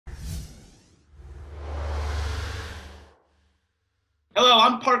Hello,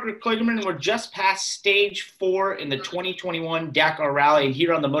 I'm Parker Kligerman, and we're just past stage 4 in the 2021 Dakar Rally. And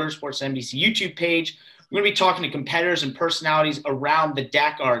here on the Motorsports NBC YouTube page, we're going to be talking to competitors and personalities around the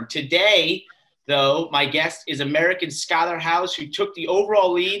Dakar. Today, though, my guest is American Skyler Howes, who took the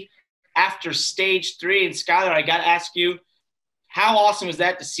overall lead after stage 3. And Skyler, I got to ask you, how awesome was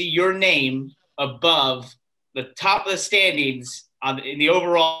that to see your name above the top of the standings in the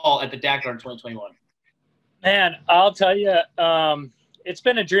overall at the Dakar in 2021? Man, I'll tell you, it's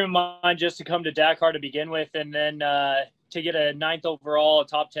been a dream of mine just to come to Dakar to begin with, and then to get a 9th overall, a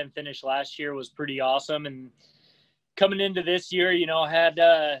top 10 finish last year was pretty awesome. And coming into this year, I had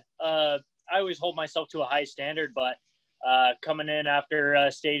I always hold myself to a high standard, but coming in after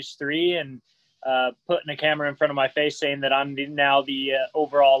stage 3 and putting a camera in front of my face saying that I'm now the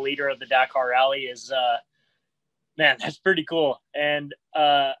overall leader of the Dakar Rally is, man, that's pretty cool. And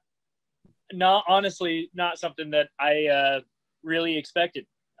not something that I really expected.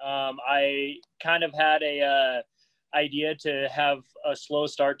 I kind of had a idea to have a slow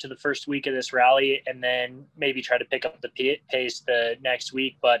start to the first week of this rally and then maybe try to pick up the pace the next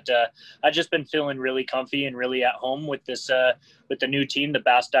week. But I've just been feeling really comfy and really at home with this with the new team, the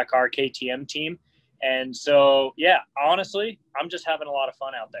Bass Dakar KTM team. And so, yeah, honestly, I'm just having a lot of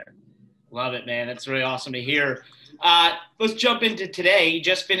fun out there. Love it, man. That's really awesome to hear. Let's jump into today. You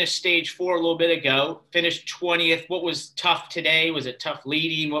just finished stage 4 a little bit ago, finished 20th. What was tough today? Was it tough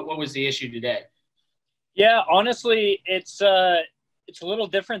leading? What was the issue today? Yeah, honestly, it's a little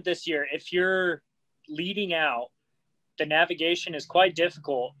different this year. If you're leading out, the navigation is quite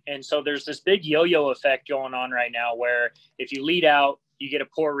difficult. And so there's this big yo-yo effect going on right now where if you lead out, you get a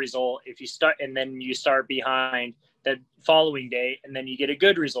poor result. If you start and then you start behind the following day and then you get a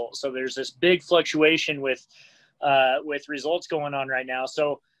good result. So there's this big fluctuation with results going on right now.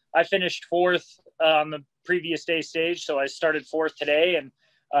 So I finished 4th on the previous day stage. So I started 4th today, and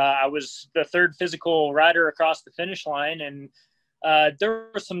I was the 3rd physical rider across the finish line. And there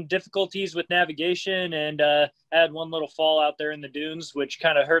were some difficulties with navigation, and I had one little fall out there in the dunes, which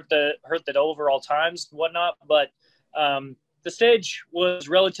kind of hurt the overall times and whatnot. But the stage was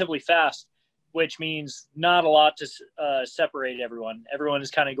relatively fast, which means not a lot to separate everyone. Everyone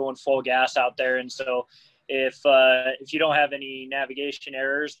is kind of going full gas out there. And so if you don't have any navigation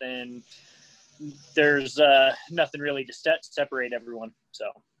errors, then there's nothing really to separate everyone.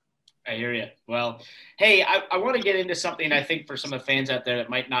 So I hear you. Well, hey, I want to get into something I think for some of the fans out there that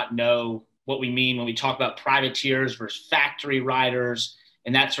might not know what we mean when we talk about privateers versus factory riders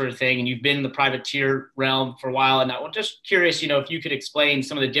and that sort of thing. And you've been in the privateer realm for a while. And I'm just curious, if you could explain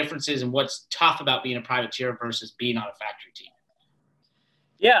some of the differences and what's tough about being a privateer versus being on a factory team.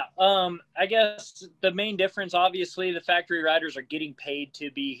 Yeah, I guess the main difference, obviously, the factory riders are getting paid to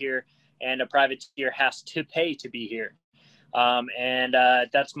be here, and a privateer has to pay to be here. And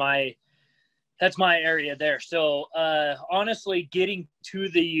that's my area there. So honestly, getting to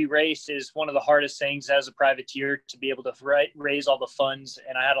the race is one of the hardest things as a privateer, to be able to raise all the funds.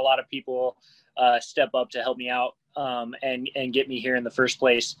 And I had a lot of people step up to help me out and get me here in the first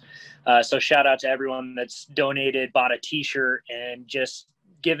place. So shout out to everyone that's donated, bought a t-shirt, and just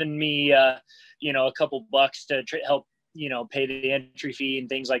given me a couple bucks to help pay the entry fee and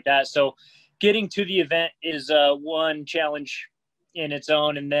things like that. So getting to the event is one challenge in its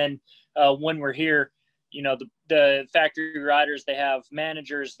own. And then when we're here, the factory riders, they have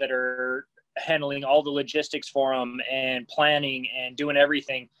managers that are handling all the logistics for them and planning and doing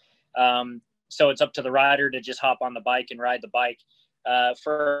everything. So it's up to the rider to just hop on the bike and ride the bike.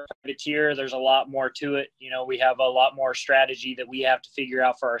 For a privateer, there's a lot more to it. We have a lot more strategy that we have to figure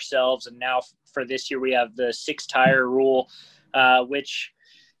out for ourselves. And now for this year, we have the 6-tire rule, which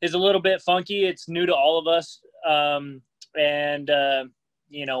is a little bit funky. It's new to all of us. We're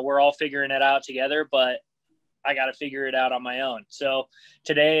all figuring it out together, but I got to figure it out on my own. So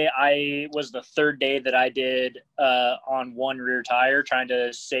today I was the 3rd day that I did on one rear tire, trying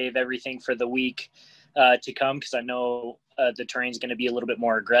to save everything for the week to come, because I know the terrain's going to be a little bit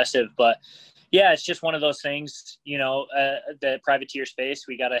more aggressive. But yeah, it's just one of those things, the privateer space,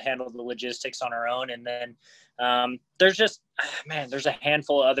 we got to handle the logistics on our own. And then there's a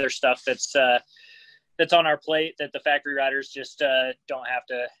handful of other stuff that's on our plate that the factory riders just don't have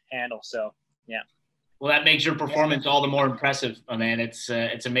to handle. So, yeah. Well, that makes your performance all the more impressive, man. It's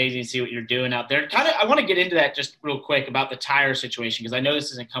amazing to see what you're doing out there. I want to get into that just real quick about the tire situation, because I know this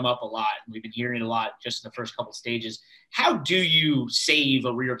doesn't come up a lot. We've been hearing it a lot just in the first couple stages. How do you save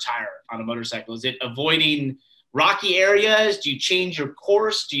a rear tire on a motorcycle? Is it avoiding rocky areas? Do you change your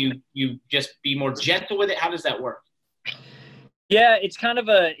course? Do you just be more gentle with it? How does that work? Yeah, it's kind of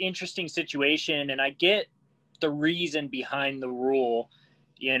an interesting situation, and I get the reason behind the rule,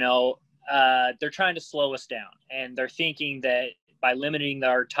 they're trying to slow us down, and they're thinking that by limiting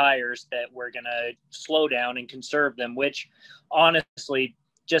our tires that we're going to slow down and conserve them, which honestly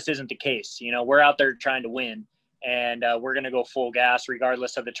just isn't the case. We're out there trying to win, and we're going to go full gas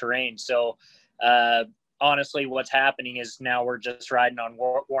regardless of the terrain. So honestly, what's happening is now we're just riding on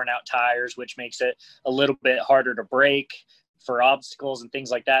worn out tires, which makes it a little bit harder to brake for obstacles and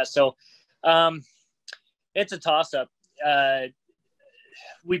things like that. So it's a toss up.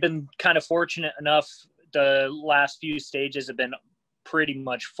 We've been kind of fortunate enough. The last few stages have been pretty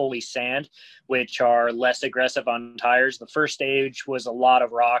much fully sand, which are less aggressive on tires. The first stage was a lot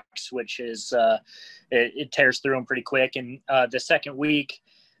of rocks, which is it tears through them pretty quick. And the second week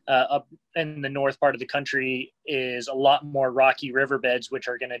up in the north part of the country is a lot more rocky riverbeds, which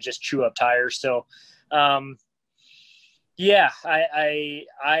are going to just chew up tires. So yeah,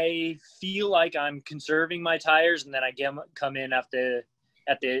 I feel like I'm conserving my tires, and then I come in at the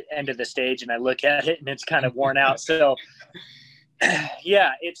end of the stage and I look at it and it's kind of worn out. So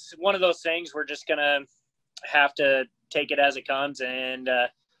yeah, it's one of those things. We're just going to have to take it as it comes, and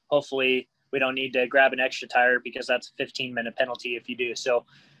hopefully we don't need to grab an extra tire, because that's a 15-minute penalty if you do. So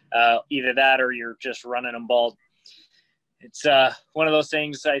either that or you're just running them bald. It's one of those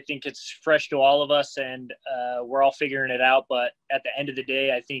things. I think it's fresh to all of us, and we're all figuring it out. But at the end of the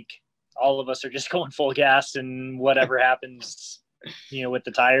day, I think all of us are just going full gas, and whatever happens, with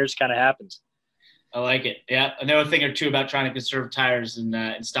the tires kind of happens. I like it. Yeah. I know a thing or two about trying to conserve tires in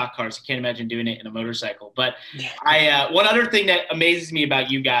stock cars. I can't imagine doing it in a motorcycle. But one other thing that amazes me about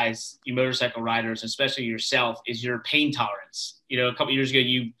you guys, you motorcycle riders, especially yourself, is your pain tolerance. A couple years ago,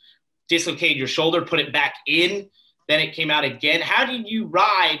 you dislocated your shoulder, put it back in, then it came out again. How did you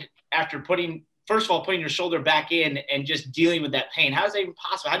ride after putting your shoulder back in and just dealing with that pain? How is that even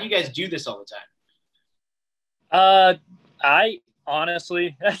possible? How do you guys do this all the time?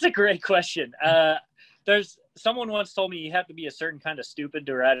 Honestly, that's a great question. There's someone once told me you have to be a certain kind of stupid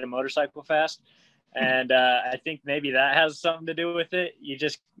to ride a motorcycle fast. And I think maybe that has something to do with it. You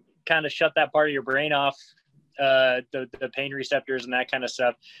just kind of shut that part of your brain off, the pain receptors and that kind of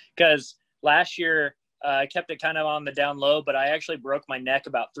stuff. Because last year I kept it kind of on the down low, but I actually broke my neck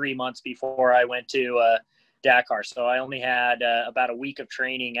about 3 months before I went to Dakar. So I only had about a week of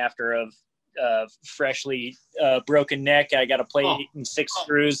training after a freshly broken neck. I got a plate and 6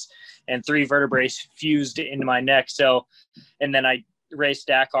 screws and 3 vertebrae fused into my neck. So, and then I raced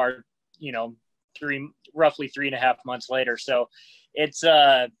Dakar, roughly 3.5 months later. So it's,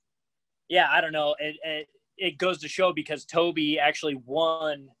 I don't know. It goes to show, because Toby actually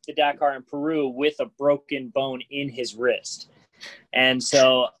won the Dakar in Peru with a broken bone in his wrist. And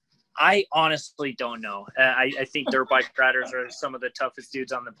so I honestly don't know. I think dirt bike riders are some of the toughest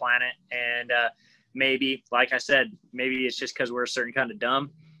dudes on the planet. And maybe, like I said, maybe it's just because we're a certain kind of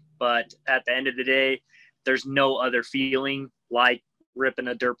dumb. But at the end of the day, there's no other feeling like ripping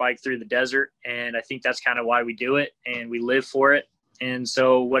a dirt bike through the desert. And I think that's kind of why we do it, and we live for it. And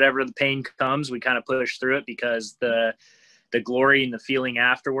so whatever the pain comes, we kind of push through it, because the glory and the feeling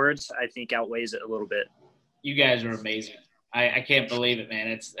afterwards, I think, outweighs it a little bit. You guys are amazing. I can't believe it, man.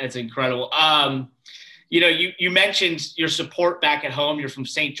 It's incredible. You mentioned your support back at home. You're from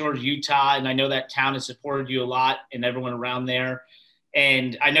St. George, Utah, and I know that town has supported you a lot, and everyone around there.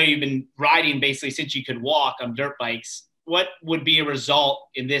 And I know you've been riding basically since you could walk on dirt bikes. What would be a result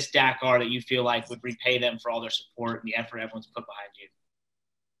in this Dakar that you feel like would repay them for all their support and the effort everyone's put behind you?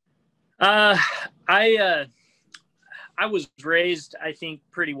 I was raised, I think,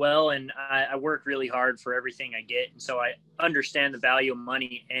 pretty well, and I work really hard for everything I get. And so I understand the value of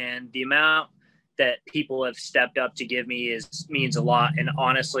money, and the amount that people have stepped up to give me means a lot. And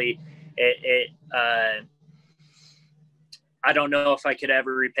honestly, I don't know if I could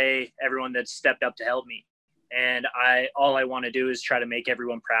ever repay everyone that stepped up to help me. And all I want to do is try to make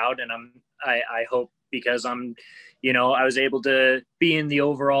everyone proud. And I hope, because I was able to be in the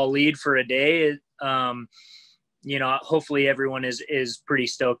overall lead for a day. Hopefully everyone is pretty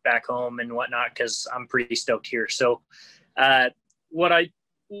stoked back home and whatnot, because I'm pretty stoked here. So what I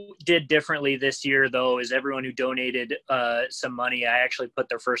did differently this year, though, is everyone who donated some money, I actually put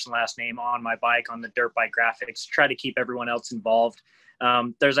their first and last name on my bike on the dirt bike graphics, try to keep everyone else involved.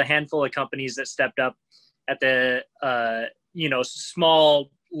 There's a handful of companies that stepped up at the,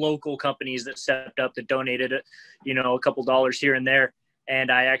 small local companies that stepped up, that donated, a couple dollars here and there.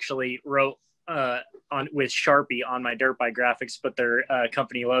 And I actually wrote with Sharpie on my dirt bike graphics, put their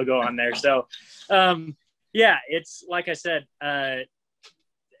company logo on there. So it's like I said,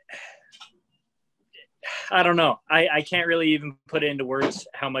 I don't know. I can't really even put into words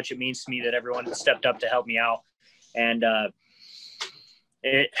how much it means to me that everyone stepped up to help me out. And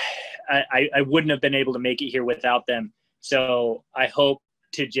I wouldn't have been able to make it here without them. So I hope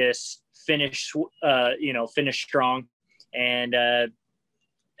to just finish strong. And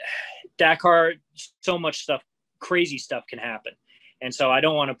Dakar, so much stuff, crazy stuff can happen. And so I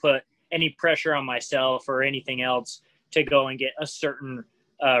don't want to put any pressure on myself or anything else to go and get a certain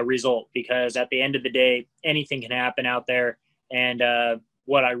result, because at the end of the day, anything can happen out there. And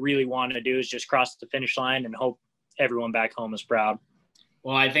what I really want to do is just cross the finish line and hope everyone back home is proud.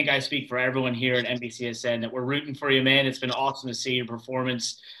 Well, I think I speak for everyone here at NBCSN that we're rooting for you, man. It's been awesome to see your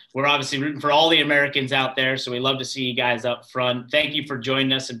performance. We're obviously rooting for all the Americans out there, so we love to see you guys up front. Thank you for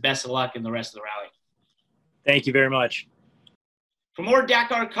joining us, and best of luck in the rest of the rally. Thank you very much. For more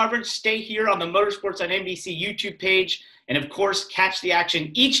Dakar coverage, stay here on the Motorsports on NBC YouTube page, and of course, catch the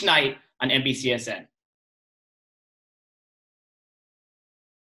action each night on NBCSN.